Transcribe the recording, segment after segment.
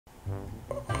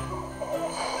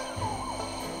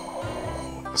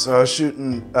So I was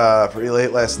shooting pretty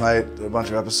late last night, a bunch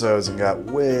of episodes, and got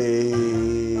way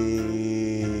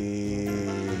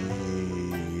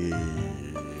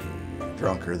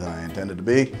drunker than I intended to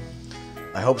be.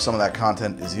 I hope some of that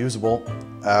content is usable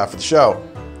for the show.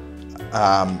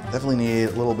 Definitely need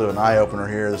a little bit of an eye-opener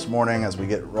here this morning as we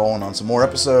get rolling on some more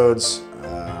episodes.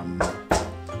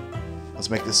 Let's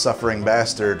make this suffering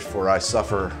bastard, for I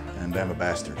suffer and am a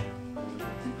bastard.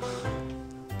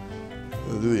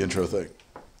 I'll do the intro thing.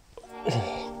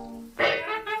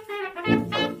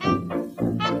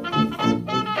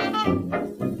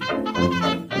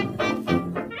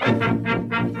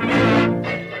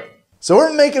 So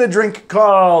we're making a drink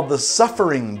called the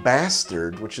Suffering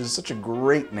Bastard, which is such a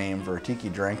great name for a tiki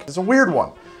drink. It's a weird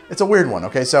one. It's a weird one,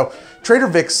 okay? So Trader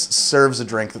Vic's serves a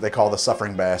drink that they call the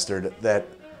Suffering Bastard that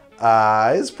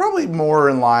is probably more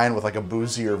in line with like a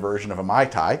boozier version of a Mai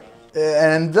Tai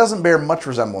and doesn't bear much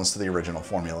resemblance to the original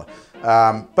formula.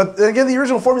 But again, the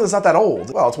original formula is not that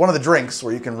old. Well, it's one of the drinks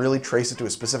where you can really trace it to a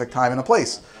specific time and a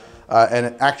place, and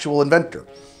an actual inventor.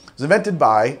 It was invented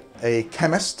by a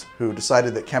chemist who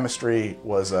decided that chemistry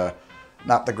was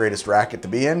not the greatest racket to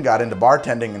be in, got into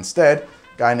bartending instead. A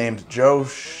guy named Joe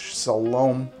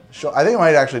Scialom. I think it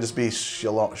might actually just be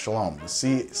Scialom,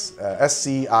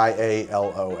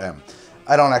 S-C-I-A-L-O-M.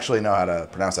 I don't actually know how to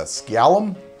pronounce that.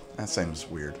 Scialom? That seems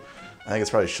weird. I think it's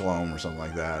probably Shalom or something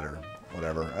like that, or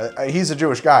whatever. He's a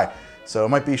Jewish guy, so it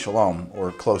might be Shalom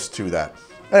or close to that.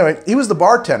 Anyway, he was the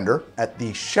bartender at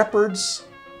the Shepherd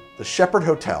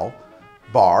Hotel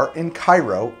bar in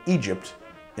Cairo, Egypt,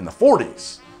 in the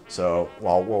 40s. So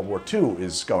while World War II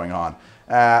is going on.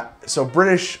 So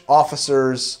British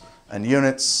officers and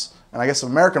units, and I guess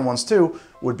some American ones too,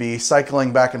 would be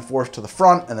cycling back and forth to the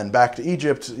front and then back to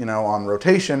Egypt, you know, on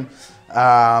rotation,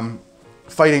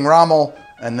 fighting Rommel,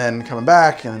 and then coming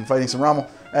back and fighting some Rommel.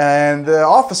 And the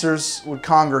officers would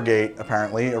congregate,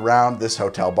 apparently, around this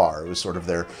hotel bar. It was sort of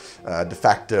their de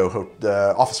facto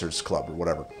officers club or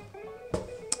whatever.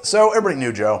 So everybody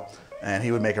knew Joe, and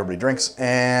he would make everybody drinks,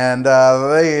 and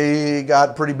they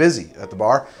got pretty busy at the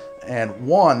bar. And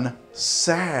one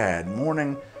sad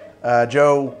morning,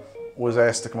 Joe was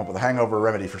asked to come up with a hangover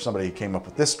remedy for somebody who came up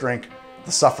with this drink,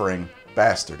 the Suffering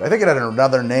Bastard. I think it had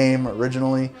another name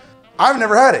originally. I've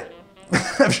never had it.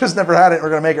 I've just never had it. We're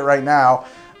going to make it right now.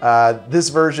 This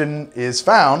version is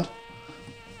found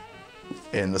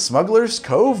in the Smuggler's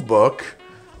Cove book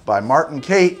by Martin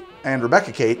Kate and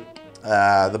Rebecca Kate.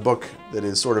 The book that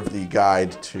is sort of the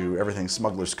guide to everything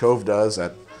Smuggler's Cove does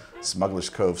at Smuggler's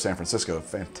Cove, San Francisco.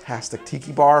 Fantastic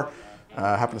tiki bar.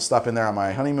 Happened to stop in there on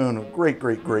my honeymoon. Great,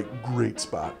 great, great, great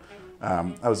spot.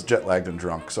 I was jet lagged and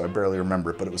drunk, so I barely remember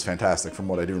it, but it was fantastic from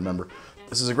what I do remember.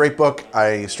 This is a great book.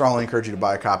 I strongly encourage you to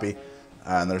buy a copy.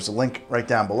 And there's a link right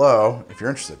down below if you're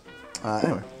interested.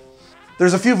 Anyway,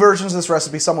 there's a few versions of this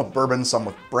recipe, some with bourbon, some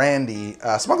with brandy.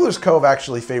 Smuggler's Cove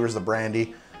actually favors the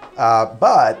brandy,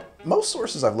 but most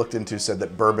sources I've looked into said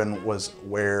that bourbon was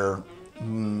where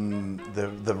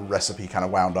the recipe kind of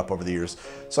wound up over the years.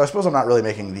 So I suppose I'm not really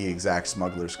making the exact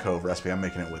Smuggler's Cove recipe. I'm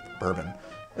making it with bourbon.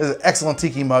 There's an excellent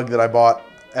tiki mug that I bought,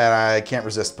 and I can't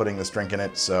resist putting this drink in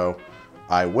it, so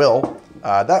I will.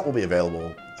 That will be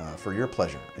available for your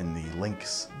pleasure in the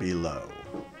links below.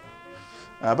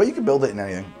 But you can build it in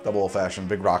anything. Double old-fashioned,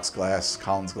 big rocks glass,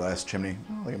 Collins glass, chimney.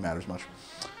 I don't think it matters much.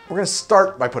 We're going to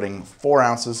start by putting 4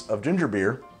 ounces of ginger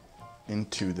beer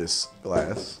into this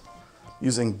glass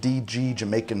using DG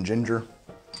Jamaican ginger.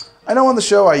 I know on the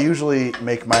show I usually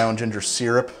make my own ginger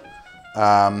syrup,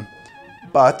 but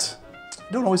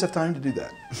I don't always have time to do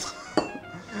that.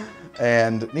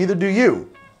 And neither do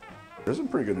you. There's some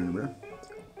pretty good ginger beer.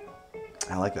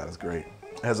 I like that, it's great.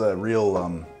 It has a real,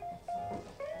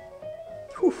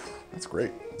 whew, that's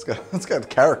great. It's got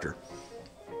character.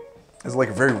 It's like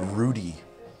a very rooty,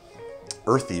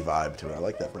 earthy vibe to it. I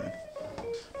like that brand.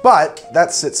 But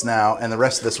that sits now, and the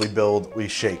rest of this we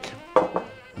shake, and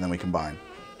then we combine.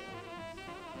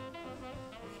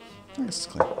 I guess it's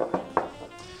clean.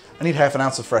 I need ½ an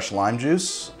ounce of fresh lime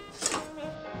juice.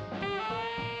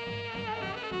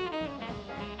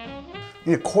 I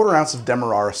need a ¼ ounce of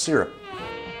Demerara syrup.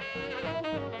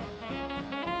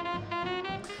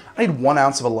 I need 1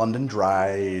 ounce of a London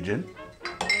dry gin.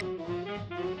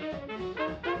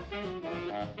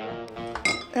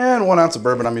 And 1 ounce of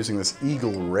bourbon. I'm using this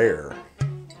Eagle Rare.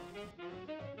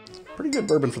 Pretty good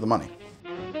bourbon for the money.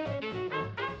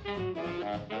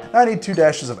 I need 2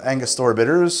 dashes of Angostura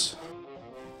bitters.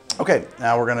 Okay,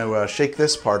 now we're going to shake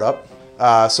this part up.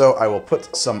 So I will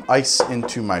put some ice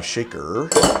into my shaker.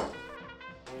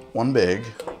 1 big.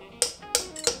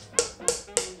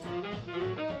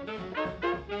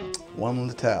 one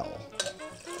to tell.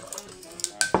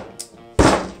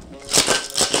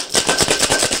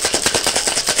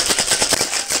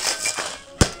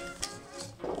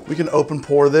 We can open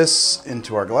pour this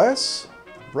into our glass,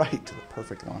 right to the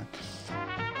perfect line.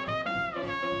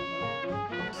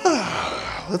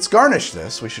 Let's garnish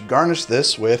this. We should garnish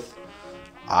this with,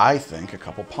 I think, a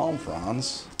couple palm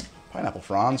fronds, pineapple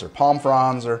fronds, or palm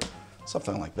fronds, or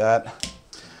something like that.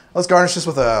 Let's garnish this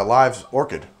with a live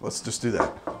orchid. Let's just do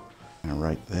that. And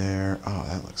right there. Oh,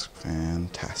 that looks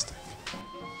fantastic.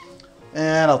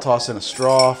 And I'll toss in a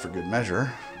straw for good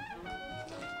measure.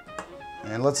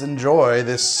 And let's enjoy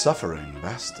this suffering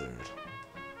bastard.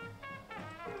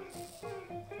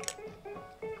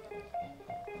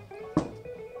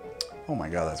 Oh my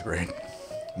God, that's great.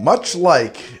 Much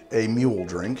like a mule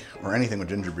drink or anything with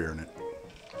ginger beer in it,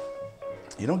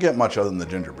 you don't get much other than the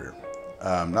ginger beer.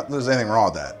 Not that there's anything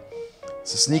wrong with that.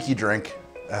 It's a sneaky drink.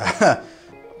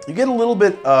 You get a little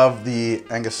bit of the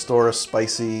Angostura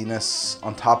spiciness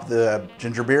on top of the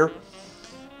ginger beer.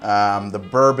 The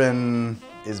bourbon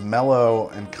is mellow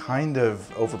and kind of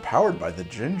overpowered by the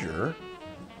ginger.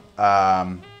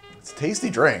 It's a tasty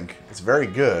drink. It's very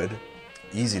good,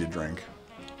 easy to drink.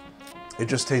 It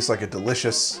just tastes like a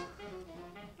delicious,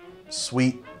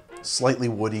 sweet, slightly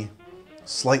woody,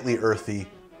 slightly earthy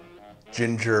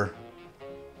ginger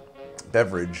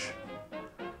beverage.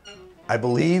 I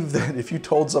believe that if you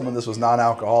told someone this was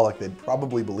non-alcoholic, they'd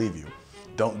probably believe you.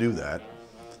 Don't do that.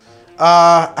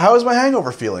 How is my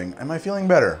hangover feeling? Am I feeling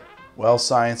better? Well,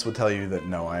 science would tell you that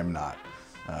no, I am not.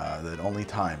 That only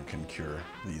time can cure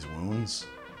these wounds.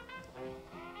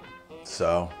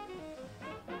 So,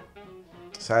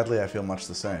 sadly, I feel much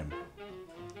the same.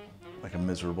 Like a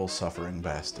miserable, suffering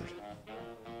bastard.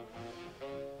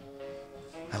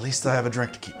 At least I have a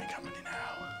drink to keep me company now.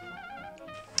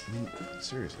 I mean,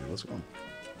 seriously, what's going on?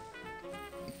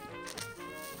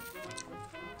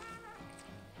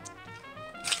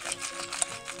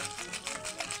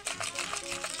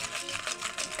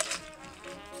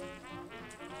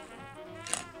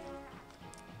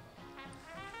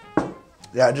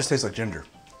 Yeah, it just tastes like ginger.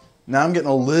 Now I'm getting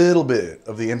a little bit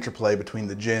of the interplay between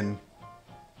the gin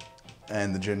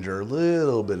and the ginger, a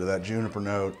little bit of that juniper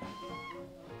note.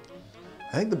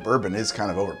 I think the bourbon is kind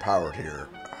of overpowered here.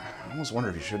 I almost wonder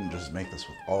if you shouldn't just make this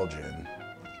with all gin.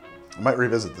 I might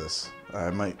revisit this. I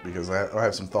might, because I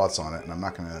have some thoughts on it and I'm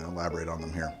not going to elaborate on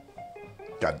them here.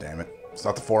 God damn it. It's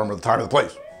not the forum or the time or the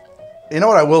place. You know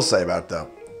what I will say about it though?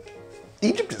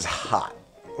 Egypt is hot,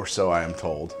 or so I am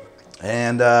told.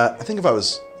 And I think if I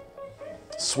was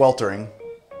sweltering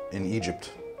in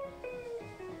Egypt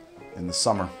in the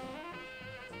summer,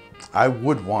 I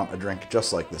would want a drink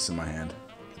just like this in my hand.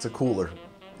 It's a cooler.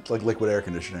 It's like liquid air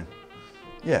conditioning.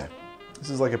 Yeah,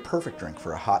 this is like a perfect drink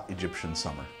for a hot Egyptian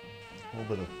summer. A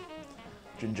little bit of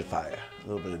ginger fire, a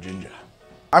little bit of ginger.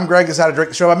 I'm Greg, this is How to Drink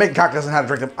the Show. I'm making cocktails and how to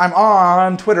drink them. I'm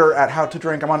on Twitter at How to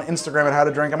Drink. I'm on Instagram at How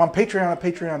to Drink. I'm on Patreon at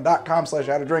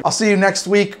patreon.com/howtodrink. I'll see you next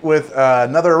week with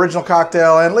another original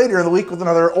cocktail, and later in the week with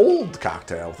another old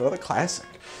cocktail, with another classic.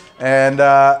 And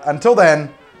until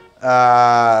then,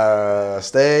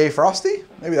 stay frosty?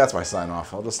 Maybe that's my sign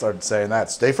off. I'll just start saying that.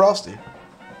 Stay frosty.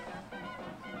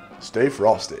 Stay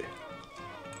frosty.